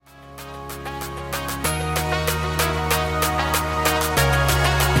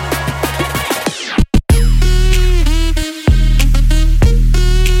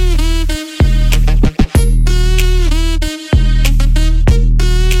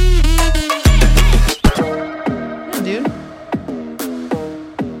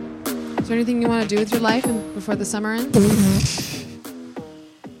anything you want to do with your life before the summer ends?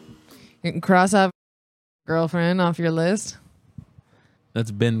 You can cross off girlfriend off your list. That's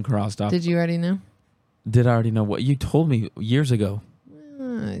been crossed off. Did you already know? Did I already know what you told me years ago?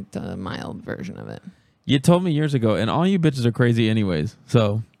 A mild version of it. You told me years ago, and all you bitches are crazy anyways.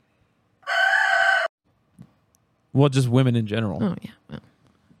 So, well, just women in general. Oh, yeah. Well.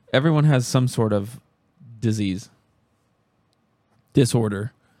 Everyone has some sort of disease,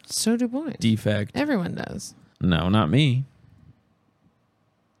 disorder. So do boys. Defect. Everyone does. No, not me.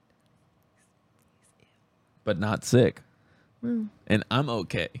 But not sick. Well. And I'm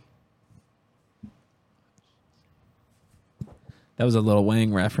okay. That was a little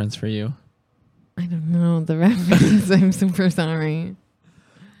Wang reference for you. I don't know the reference. I'm super sorry.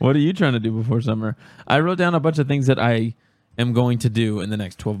 What are you trying to do before summer? I wrote down a bunch of things that I am going to do in the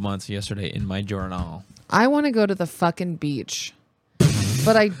next 12 months yesterday in my journal. I want to go to the fucking beach.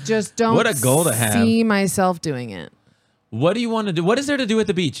 But I just don't What a goal to have. See myself doing it. What do you want to do? What is there to do at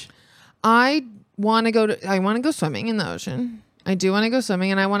the beach? I want to go swimming in the ocean. I do want to go swimming,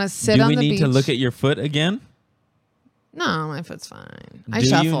 and I want to sit on the beach. Do we need to look at your foot again? No, my foot's fine. I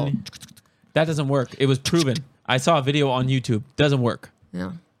shuffle. That doesn't work. It was proven. I saw a video on YouTube. Doesn't work.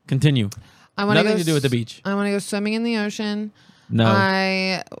 Yeah. Continue. Nothing to do with the beach. I want to go swimming in the ocean.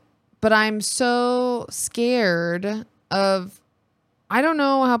 No. But I'm so scared of... I don't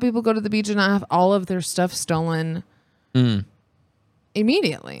know how people go to the beach and not have all of their stuff stolen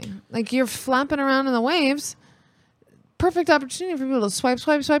immediately. Like, you're flapping around in the waves. Perfect opportunity for people to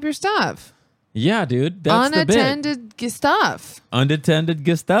swipe your stuff. Yeah, dude. That's the bit. Unattended stuff.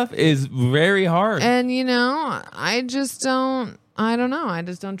 Unattended stuff is very hard. And, I just don't... I don't know. I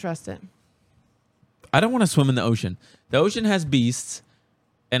just don't trust it. I don't want to swim in the ocean. The ocean has beasts,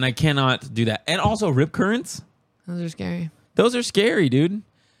 and I cannot do that. And also rip currents. Those are scary. Those are scary, dude.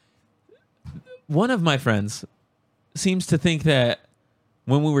 One of my friends seems to think that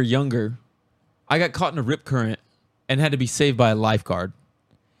when we were younger, I got caught in a rip current and had to be saved by a lifeguard.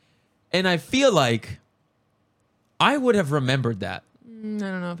 And I feel like I would have remembered that. I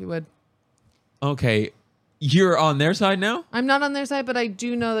don't know if you would. Okay. You're on their side now? I'm not on their side, but I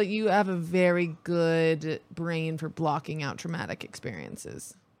do know that you have a very good brain for blocking out traumatic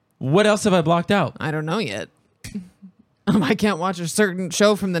experiences. What else have I blocked out? I don't know yet. I can't watch a certain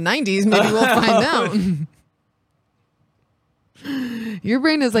show from the 90s. Maybe we'll find out. Your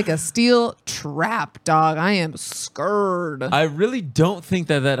brain is like a steel trap, dog. I am scared. I really don't think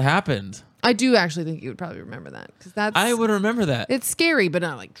that happened. I do actually think you would probably remember that. I would remember that. It's scary, but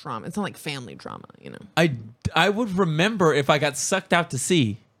not like trauma. It's not like family trauma, I would remember if I got sucked out to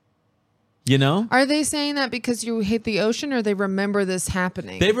sea. Are they saying that because you hate the ocean, or they remember this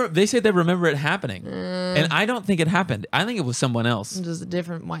happening? They say they remember it happening. And I don't think it happened. I think it was someone else. Just a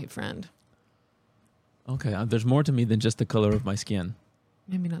different white friend. Okay, there's more to me than just the color of my skin.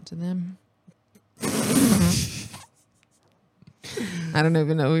 Maybe not to them. I don't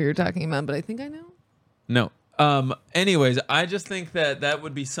even know who you're talking about, but I think I know. No. Anyways, I just think that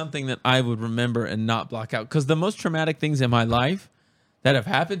would be something that I would remember and not block out. Because the most traumatic things in my life that have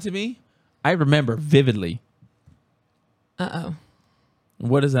happened to me, I remember vividly. Uh-oh.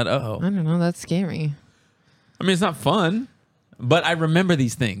 What is that? Uh-oh. I don't know. That's scary. I mean, it's not fun, but I remember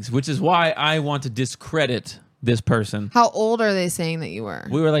these things, which is why I want to discredit this person. How old are they saying that you were?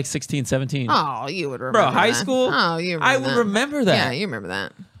 We were like 16, 17. Oh, you would remember Bro, high that. school? Oh, you remember I would remember that. Yeah, you remember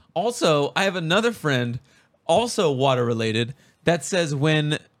that. Also, I have another friend, also water related, that says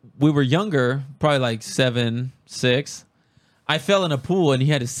when we were younger, probably like 7, 6, I fell in a pool and he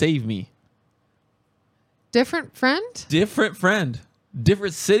had to save me. Different friend? Different friend.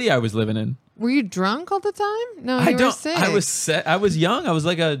 Different city I was living in. Were you drunk all the time? No, you were sick. I was young. I was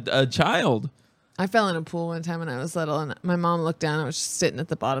like a child. I fell in a pool one time when I was little, and my mom looked down and I was just sitting at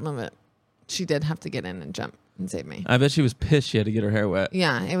the bottom of it. She did have to get in and jump and save me. I bet she was pissed she had to get her hair wet.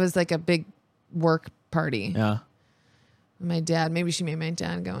 Yeah, it was like a big work party. Yeah. Maybe she made my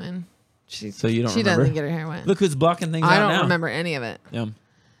dad go in. So you don't remember? She doesn't get her hair wet. Look who's blocking things out now. I don't remember any of it. Yeah.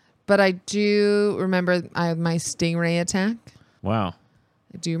 But I do remember my stingray attack. Wow.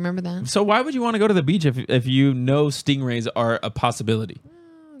 Do you remember that? So why would you want to go to the beach if you know stingrays are a possibility?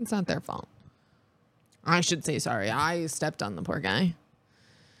 It's not their fault. I should say sorry. I stepped on the poor guy.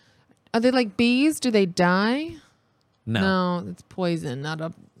 Are they like bees? Do they die? No, it's poison, not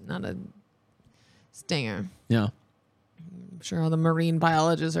a stinger. Yeah. I'm sure all the marine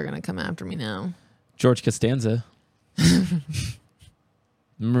biologists are going to come after me now. George Costanza.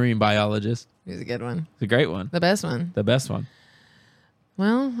 Marine biologist. He's a good one. It's a great one. The best one. The best one.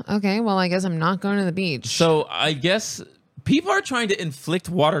 Well, okay. Well, I guess I'm not going to the beach. So I guess People are trying to inflict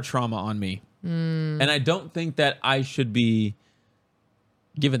water trauma on me. And I don't think that I should be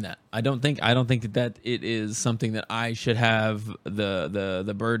given that. I don't think that it is something that I should have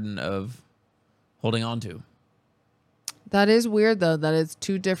the burden of holding on to. That is weird, though, that it's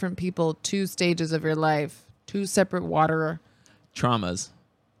two different people, two stages of your life, two separate water Traumas.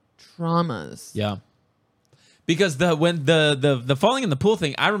 Yeah. Because when the falling in the pool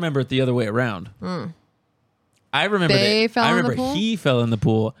thing, I remember it the other way around. I remember he fell in the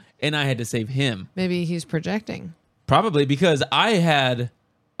pool and I had to save him. Maybe he's projecting. Probably because I had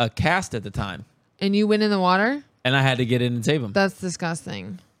a cast at the time. And you went in the water? And I had to get in and save him. That's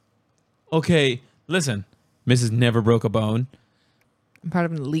disgusting. Okay, listen. Mrs. Never Broke a Bone. I'm part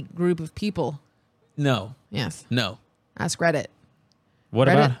of an elite group of people. No. Yes. No. Ask Reddit. What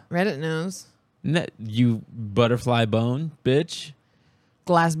about? Reddit knows. You butterfly bone, bitch.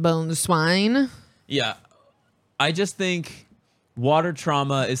 Glass boned swine. Yeah. I just think water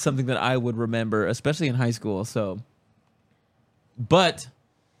trauma is something that I would remember, especially in high school. So, but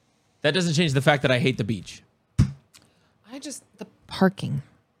that doesn't change the fact that I hate the beach. The parking.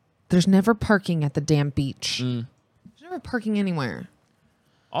 There's never parking at the damn beach. There's never parking anywhere.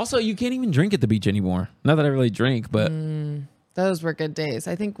 Also, you can't even drink at the beach anymore. Not that I really drink, but those were good days.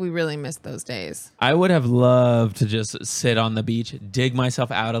 I think we really missed those days. I would have loved to just sit on the beach, dig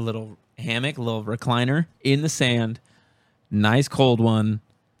myself out a little hammock, a little recliner in the sand. Nice cold one.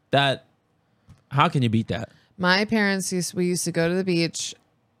 How can you beat that? My parents we used to go to the beach.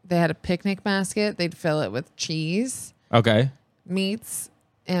 They had a picnic basket. They'd fill it with cheese, Okay. meats,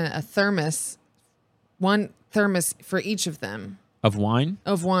 and a thermos. One thermos for each of them Of wine?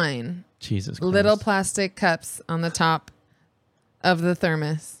 of wine. Jesus Christ. Little plastic cups on the top of the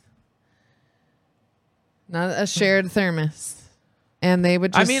thermos. Not a shared thermos. And they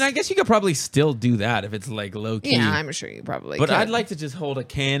would just... I mean, I guess you could probably still do that if it's like low key. Yeah, I'm sure you probably But could. I'd like to just hold a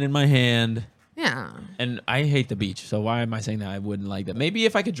can in my hand. Yeah. And I hate the beach, so why am I saying that I wouldn't like that? Maybe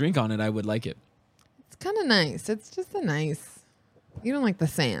if I could drink on it, I would like it. It's kind of nice. It's just a nice... You don't like the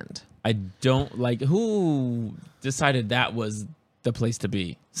sand. I don't like... Who decided that was the place to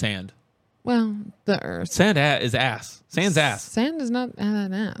be? Sand. Well, the earth. Sand is ass. Sand's ass. Sand is not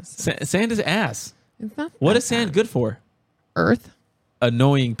an ass. Sand is ass. It's not. What is sand good for? Earth.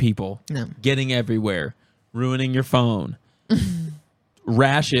 Annoying people. No. Getting everywhere. Ruining your phone.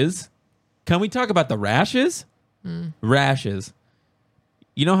 Rashes. Can we talk about the rashes? Rashes.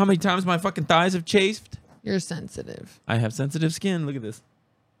 You know how many times my fucking thighs have chafed? You're sensitive. I have sensitive skin. Look at this.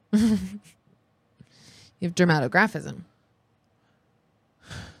 You have dermatographism.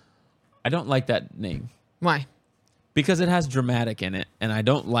 I don't like that name. Why? Because it has dramatic in it, and I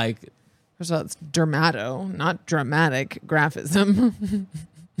don't like... First of all, it's dermato, not dramatic graphism.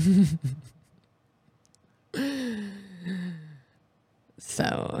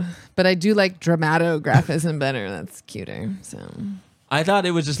 So, but I do like dramatographism better. That's cuter. So I thought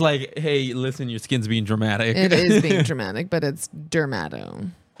it was just like, hey, listen, your skin's being dramatic. it is being dramatic, but it's dermato.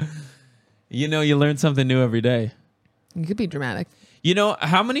 You know, you learn something new every day. You could be dramatic. You know,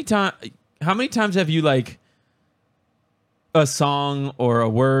 how many times have you like a song or a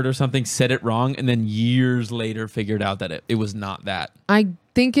word or something said it wrong and then years later figured out that it was not that? I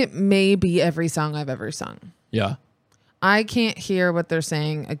think it may be every song I've ever sung. Yeah. I can't hear what they're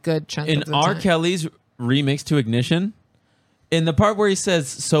saying a good chunk of the In time. R. Kelly's remix to Ignition, in the part where he says,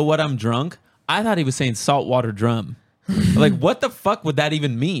 "So what, I'm drunk," I thought he was saying saltwater drum. Like, what the fuck would that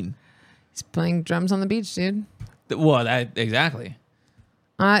even mean? He's playing drums on the beach, dude. Well, exactly.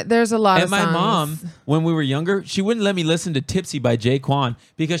 There's a lot of my songs. mom, when we were younger, she wouldn't let me listen to Tipsy by Jay Quan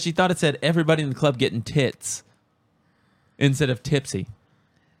because she thought it said everybody in the club getting tits instead of tipsy.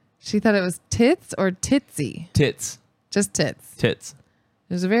 She thought it was tits or titsy. Tits. Just tits. Tits.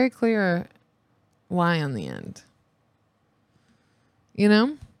 There's a very clear Y on the end. You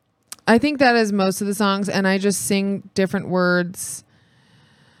know? I think that is most of the songs, and I just sing different words,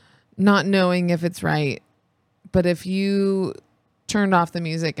 not knowing if it's right. But if you turned off the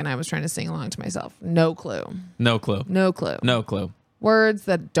music and I was trying to sing along to myself, no clue. No clue. No clue. No clue. Words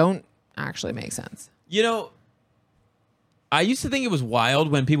that don't actually make sense. You know, I used to think it was wild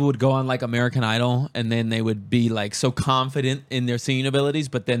when people would go on like American Idol and then they would be like so confident in their singing abilities,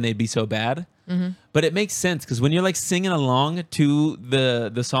 but then they'd be so bad. Mm-hmm. But it makes sense because when you're like singing along to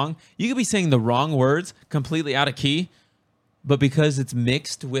the song, you could be saying the wrong words completely out of key, but because it's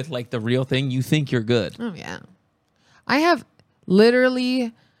mixed with like the real thing, you think you're good. Oh, yeah. I have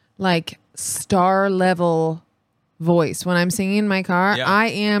literally like star level voice when I'm singing in my car. Yeah. I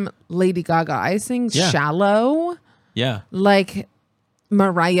am Lady Gaga. I sing shallow. Yeah. Like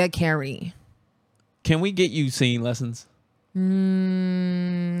Mariah Carey. Can we get you singing lessons?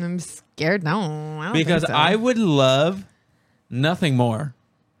 I'm scared. No, I don't Because think so. I would love nothing more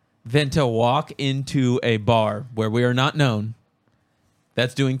than to walk into a bar where we are not known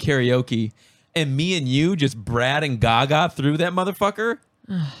that's doing karaoke and me and you just Brad and Gaga through that motherfucker.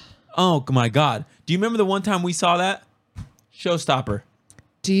 Oh my God. Do you remember the one time we saw that? Showstopper.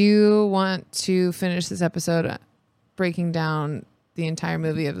 Do you want to finish this episode breaking down the entire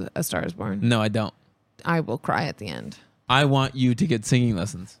movie of A Star is Born? No, I don't. I will cry at the end. I want you to get singing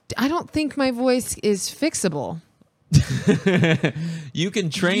lessons. I don't think my voice is fixable. You can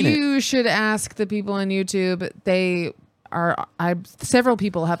train it. You should ask the people on YouTube. They are. Several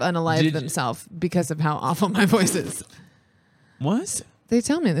people have unalived themselves because of how awful my voice is. What? They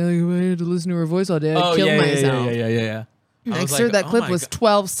tell me they're like, I had to listen to her voice all day. I killed myself. Yeah. Next year, that clip was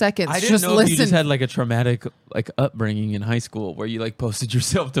 12 seconds. I didn't know if you just had like a traumatic like upbringing in high school where you like posted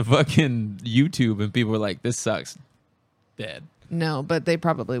yourself to fucking YouTube and people were like, "This sucks." Dead. No, but they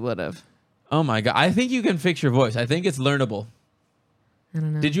probably would have. Oh my God. I think you can fix your voice. I think it's learnable. I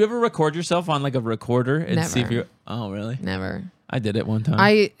don't know. Did you ever record yourself on like a recorder and see if Never. you? Oh, really? Never. I did it one time.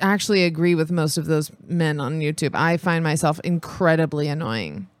 I actually agree with most of those men on YouTube. I find myself incredibly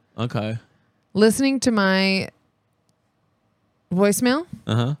annoying. Okay. Listening to my voicemail.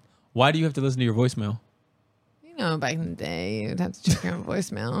 Why do you have to listen to your voicemail? You know, back in the day, you'd have to check your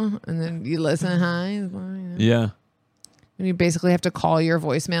voicemail, and then you listen. Hi. You know. Yeah. And you basically have to call your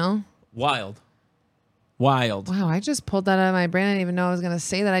voicemail. Wild. Wow, I just pulled that out of my brain. I didn't even know I was going to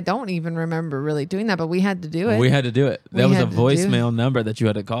say that. I don't even remember really doing that, but we had to do it. We had to do it. That was a had to do voicemail number that you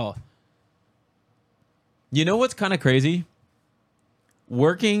had to call. You know what's kind of crazy?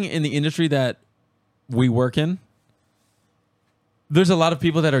 Working in the industry that we work in, there's a lot of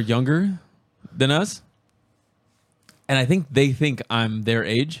people that are younger than us. And I think they think I'm their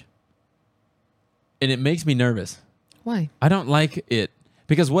age. And it makes me nervous. Why? I don't like it.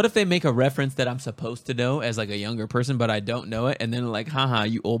 Because what if they make a reference that I'm supposed to know as like a younger person, but I don't know it, and then like, haha,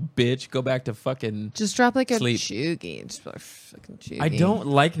 you old bitch, go back to fucking Just drop like sleep. a chuggy. Just like fucking chuggy. I don't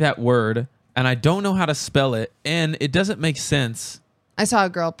like that word, and I don't know how to spell it, and it doesn't make sense. I saw a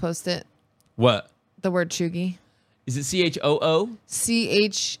girl post it. What? The word chuggy. Is it CHOO?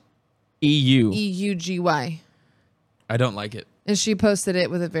 CHEUGY. EU. I don't like it. And she posted it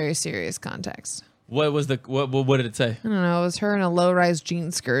with a very serious context. What was the what did it say? I don't know. It was her in a low-rise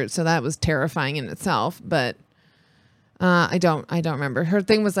jean skirt, so that was terrifying in itself. But I don't remember. Her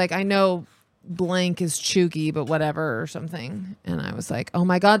thing was like, I know blank is chuggy, but whatever or something. And I was like, oh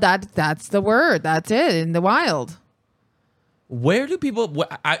my God, that's the word. That's it in the wild. Where do people?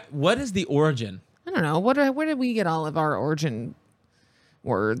 What is the origin? I don't know. Where did we get all of our origin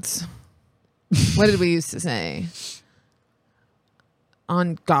words? What did we used to say?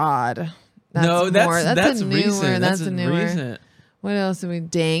 On God. That's a new recent. word. That's a new word. What else do we?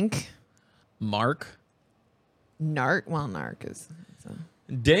 Dank. Mark. Narc. Well, narc is.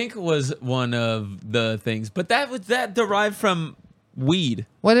 Dank was one of the things, but that derived from weed.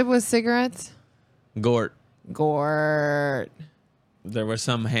 What was cigarettes? Gort. Gort. There was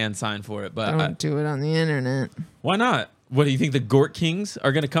some hand sign for it, but Don't do it on the internet. Why not? What do you think? The Gort Kings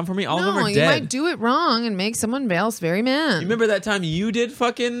are going to come for me? All of them are dead. You might do it wrong and make someone else very mad. You remember that time you did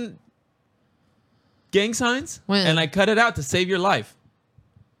fucking gang signs? When? And I cut it out to save your life.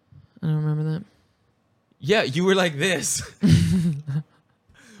 I don't remember that. Yeah, you were like this.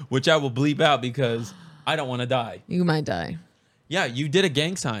 Which I will bleep out because I don't want to die. You might die. Yeah, you did a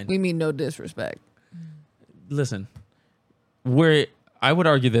gang sign. We mean no disrespect. Listen, I would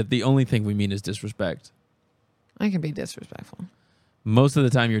argue that the only thing we mean is disrespect. I can be disrespectful. Most of the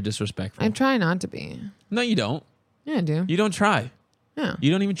time you're disrespectful. I try not to be. No, you don't. Yeah, I do. You don't try. Yeah.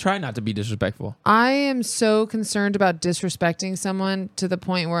 You don't even try not to be disrespectful. I am so concerned about disrespecting someone to the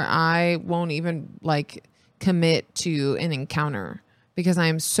point where I won't even like commit to an encounter because I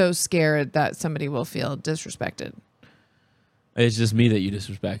am so scared that somebody will feel disrespected. It's just me that you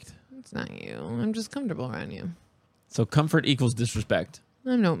disrespect. It's not you. I'm just comfortable around you. So comfort equals disrespect.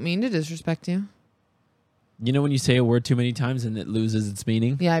 I don't mean to disrespect you. You know when you say a word too many times and it loses its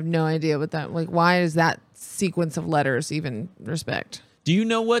meaning? Yeah, I have no idea what that, like, why is that sequence of letters even respect? Do you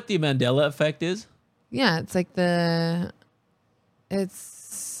know what the Mandela effect is? Yeah, it's like the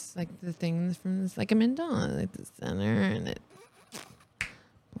thing from, it's like a mandala, like the center, and it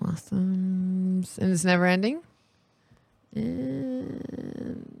blossoms, and it's never ending.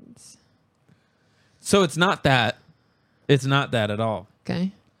 And So it's not that. It's not that at all.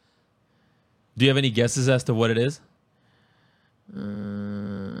 okay. Do you have any guesses as to what it is? I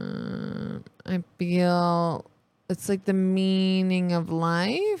feel it's like the meaning of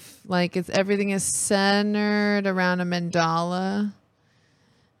life. Like everything is centered around a mandala.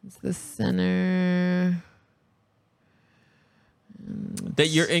 It's the center. That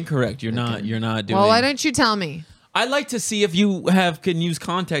you're incorrect. You're not doing. Well, why don't you tell me? I'd like to see if you can use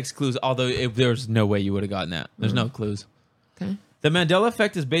context clues, although if there's no way you would have gotten that. There's no clues. Okay. The Mandela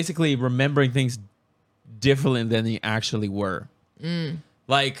effect is basically remembering things differently than they actually were.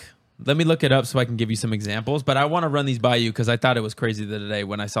 Like, let me look it up so I can give you some examples, but I want to run these by you because I thought it was crazy the other day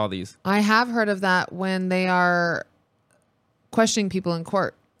when I saw these. I have heard of that when they are questioning people in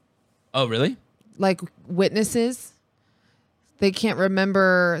court. Oh, really? Like witnesses. They can't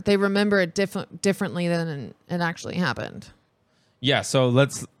remember. They remember it differently than it actually happened. Yeah, so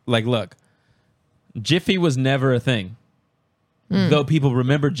let's, look. Jiffy was never a thing. Though people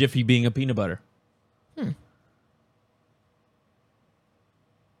remember Jiffy being a peanut butter.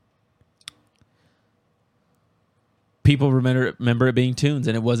 People remember it being Tunes,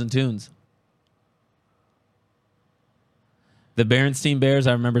 and it wasn't Tunes. The Berenstein Bears,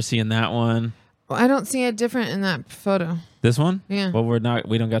 I remember seeing that one. Well, I don't see it different in that photo. This one? Yeah. Well,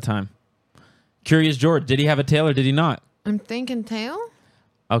 we don't got time. Curious George, did he have a tail or did he not? I'm thinking tail.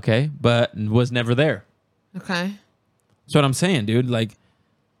 Okay, but was never there. Okay. That's what I'm saying, dude. Like,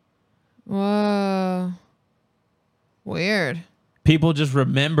 whoa. Weird. people just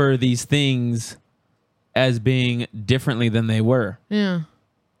remember these things as being differently than they were. Yeah.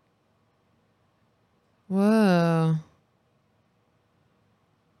 Whoa.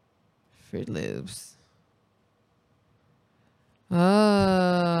 Fruit Loops.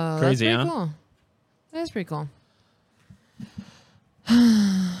 Oh, Crazy, that's pretty huh? cool. That's pretty cool.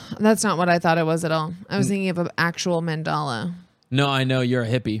 That's not what I thought it was at all. I was thinking of an actual mandala. No, I know you're a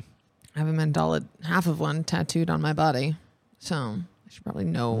hippie. I have a mandala, half of one tattooed on my body. So I should probably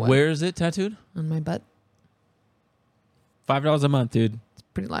know what. Where is it tattooed? On my butt. $5 a month, dude. It's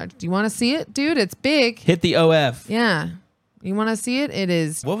pretty large. Do you want to see it, dude? It's big. Hit the OF. Yeah. You want to see it? It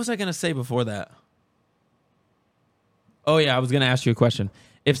is. What was I going to say before that? Oh, yeah, I was going to ask you a question.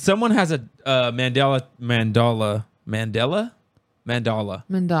 If someone has a Mandela. If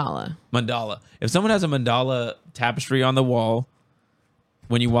someone has a mandala tapestry on the wall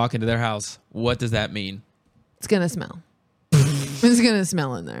when you walk into their house, what does that mean? It's going to smell. It's going to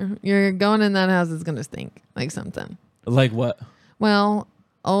smell in there. You're going in that house, it's going to stink like something. Like what? Well,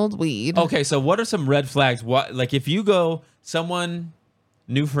 old weed. Okay, so what are some red flags? What, like if you go, someone,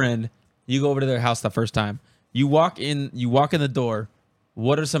 new friend, you go over to their house the first time, you walk in the door.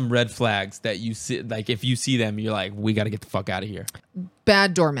 What are some red flags that you see? Like if you see them, you're like, we got to get the fuck out of here.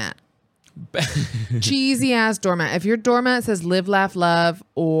 Bad doormat. Cheesy ass doormat. If your doormat says live, laugh, love,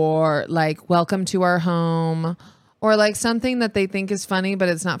 or like welcome to our home, or like something that they think is funny, but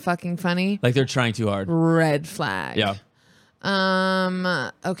it's not fucking funny. Like they're trying too hard. Red flag. Yeah.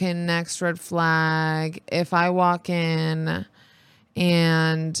 Okay, next red flag. If I walk in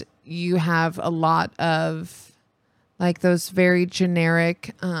and you have a lot of like those very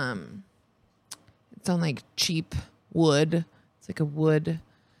generic, it's on like cheap wood. It's like a wood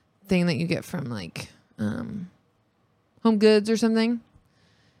thing that you get from like Home Goods or something.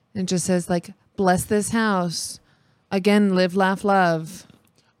 And it just says like, bless this house. Again, live, laugh, love.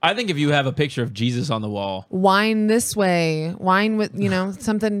 I think if you have a picture of Jesus on the wall. Wine this way. Wine with,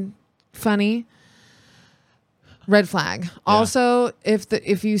 something funny. Red flag. Yeah. Also,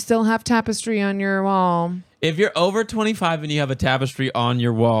 if you still have tapestry on your wall. If you're over 25 and you have a tapestry on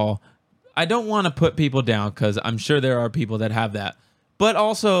your wall, I don't want to put people down because I'm sure there are people that have that. But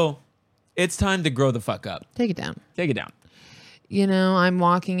also, it's time to grow the fuck up. Take it down. Take it down. I'm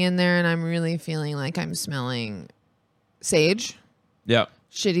walking in there and I'm really feeling like I'm smelling sage. Yep.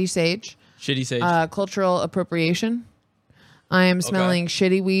 Shitty sage. Shitty sage. Cultural appropriation. I am smelling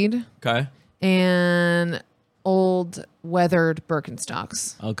shitty weed. Okay. And old weathered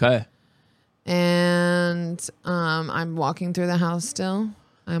Birkenstocks. Okay. And I'm walking through the house still.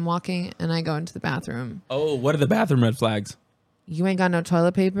 I'm walking and I go into the bathroom. Oh, what are the bathroom red flags? You ain't got no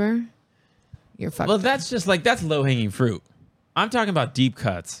toilet paper. You're fucked. Well, that's just like, that's low hanging fruit. I'm talking about deep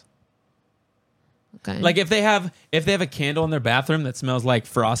cuts. Okay. Like if they have a candle in their bathroom that smells like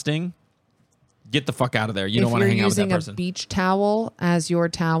frosting, get the fuck out of there. You don't want to hang out with that person. If you're using a beach towel as your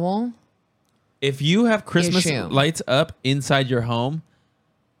towel. If you have Christmas lights up inside your home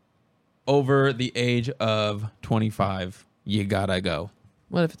over the age of 25, you gotta go.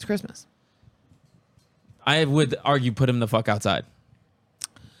 What if it's Christmas? I would argue put him the fuck outside.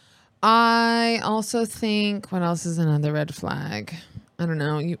 I also think, what else is another red flag? I don't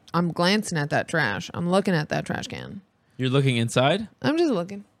know. I'm glancing at that trash. I'm looking at that trash can. You're looking inside? I'm just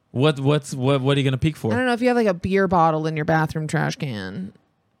looking. What are you gonna peek I for? don't know if you have like a beer bottle in your bathroom trash can.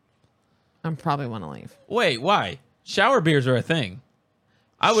 I'm probably want to leave. Wait, why? Shower beers are a thing.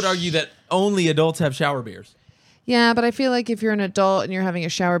 I would argue that only adults have shower beers. Yeah, but I feel like if you're an adult and you're having a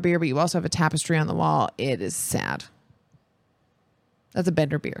shower beer, but you also have a Tapestry on the wall, it is sad. That's a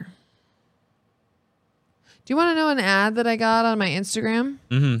Bender beer. Do you want to know an ad that I got on my Instagram?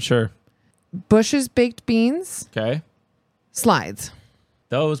 Mm-hmm, sure. Bush's Baked Beans Okay. slides.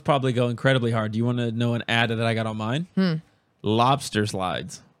 Those probably go incredibly hard. Do you want to know an ad that I got on mine? Lobster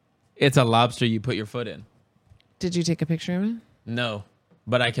slides. It's a lobster you put your foot in. Did you take a picture of it? No,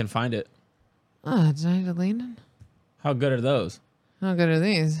 but I can find it. Oh, did I delete it? How good are those? How good are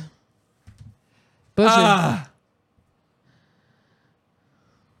these? Bush's.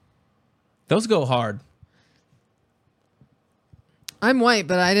 Those go hard. I'm white,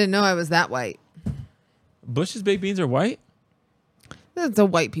 but I didn't know I was that white. Bush's baked beans are white? That's a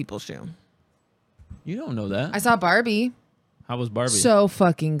white people shoe. You don't know that. I saw Barbie. How was Barbie? So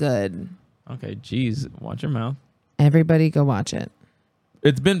fucking good. Okay, geez. Watch your mouth. Everybody go watch it.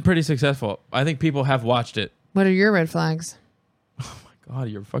 It's been pretty successful. I think people have watched it. What are your red flags? Oh my God,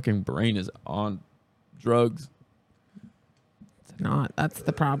 your fucking brain is on drugs. It's not. That's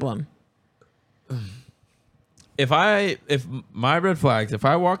the problem. If my red flags, if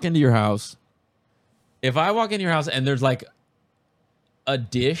I walk into your house and there's like a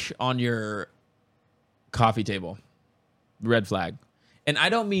dish on your coffee table, red flag. And I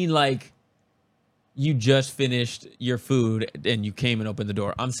don't mean like you just finished your food and you came and opened the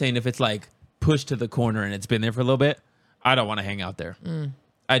door. I'm saying if it's like pushed to the corner and it's been there for a little bit, I don't want to hang out there.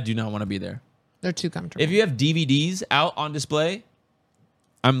 I do not want to be there. They're too comfortable. If you have DVDs out on display,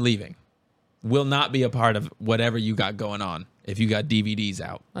 I'm leaving. Will not be a part of whatever you got going on if you got DVDs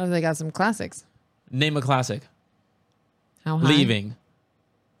out. What if they got some classics? Name a classic. How high? Leaving.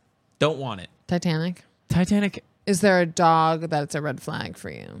 Don't want it. Titanic. Titanic. Is there a dog that's a red flag for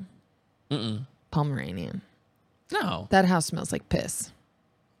you? Mm-mm. Pomeranian. No. That house smells like piss.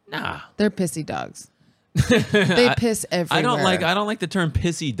 Nah. They're pissy dogs. They piss everywhere. I don't like the term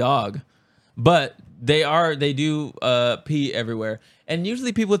pissy dog, but they do pee everywhere. And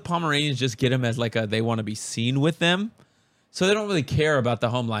usually people with Pomeranians just get them as like they want to be seen with them. So they don't really care about the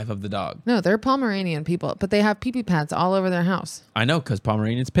home life of the dog. No, they're Pomeranian people, but they have pee-pee pads all over their house. I know, because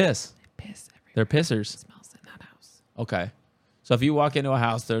Pomeranians piss. They piss everywhere. They're pissers. It smells in that house. Okay. So if you walk into a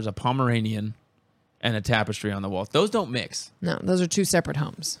house, there's a Pomeranian and a Tapestry on the wall. Those don't mix. No, those are two separate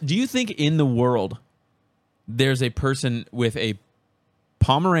homes. Do you think in the world there's a person with a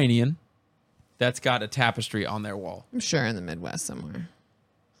Pomeranian that's got a Tapestry on their wall? I'm sure in the Midwest somewhere.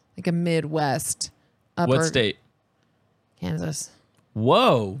 Like a Midwest upper... What state? Kansas.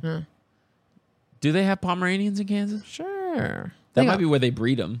 Whoa. Huh. Do they have Pomeranians in Kansas? Sure. That might be where they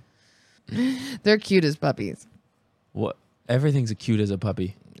breed them. They're cute as puppies. What? Everything's cute as a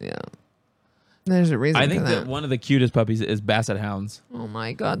puppy. Yeah. There's a reason I think for that one of the cutest puppies is Basset Hounds. Oh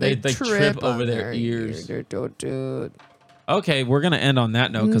my God. They trip over on their ears. Dude. Okay, we're going to end on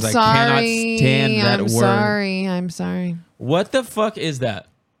that note because I cannot stand that word. I'm sorry. What the fuck is that?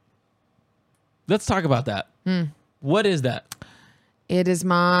 Let's talk about that. What is that? It is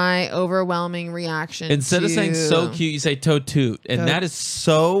my overwhelming reaction. Instead of saying so cute, you say toe toot. And that is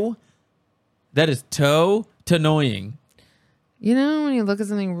toe annoying. You know when you look at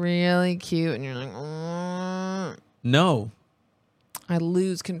something really cute and you're like, oh, no. I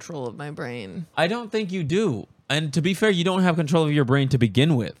lose control of my brain. I don't think you do. And to be fair, you don't have control of your brain to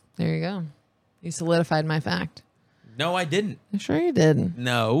begin with. There you go. You solidified my fact. No, I didn't. I'm sure you did.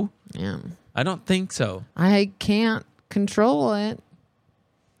 No. Yeah. I don't think so. I can't control it.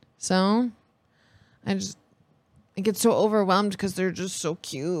 So I get so overwhelmed because they're just so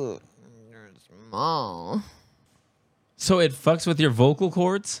cute. They're small. So it fucks with your vocal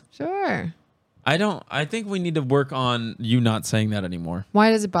cords? Sure. I think we need to work on you not saying that anymore. Why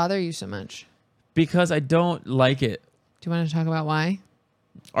does it bother you so much? Because I don't like it. Do you want to talk about why?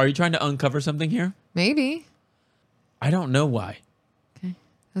 Are you trying to uncover something here? Maybe. I don't know why. Okay.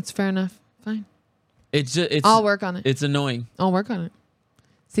 That's fair enough. Fine. I'll work on it. It's annoying. I'll work on it.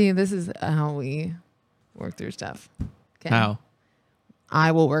 See, this is how we work through stuff. Okay. How?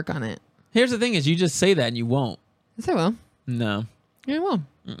 I will work on it. Here's the thing is you just say that and you won't. Yes, I will. No. Yeah, I will.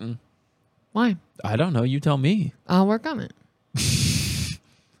 Mm-mm. Why? I don't know. You tell me. I'll work on it.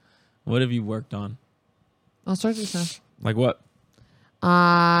 What have you worked on? All sorts of stuff. Like what?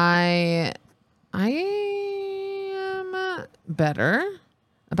 I am better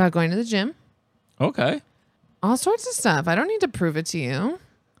about going to the gym. Okay. All sorts of stuff. I don't need to prove it to you.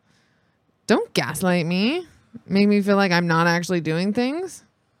 Don't gaslight me. Make me feel like I'm not actually doing things.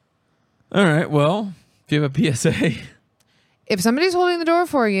 All right. Well, if you have a PSA. If somebody's holding the door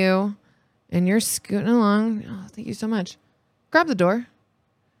for you and you're scooting along, oh, thank you so much. Grab the door.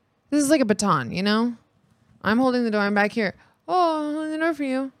 This is like a baton, you know? I'm holding the door. I'm back here. Oh, I'm holding the door for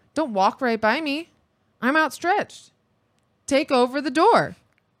you. Don't walk right by me. I'm outstretched. Take over the door.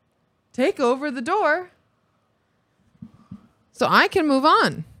 Take over the door so I can move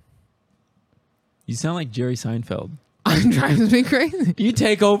on. You sound like Jerry Seinfeld. I'm driving me crazy. You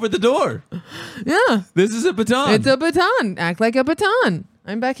take over the door. Yeah. This is a baton. It's a baton. Act like a baton.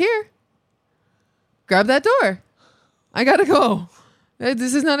 I'm back here. Grab that door. I gotta go.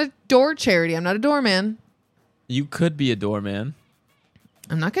 This is not a door charity. I'm not a doorman. You could be a doorman.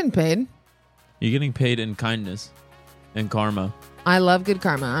 I'm not getting paid. You're getting paid in kindness and karma. I love good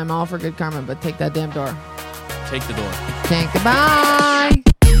karma. I'm all for good karma, but take that damn door. Take the door. Okay, goodbye.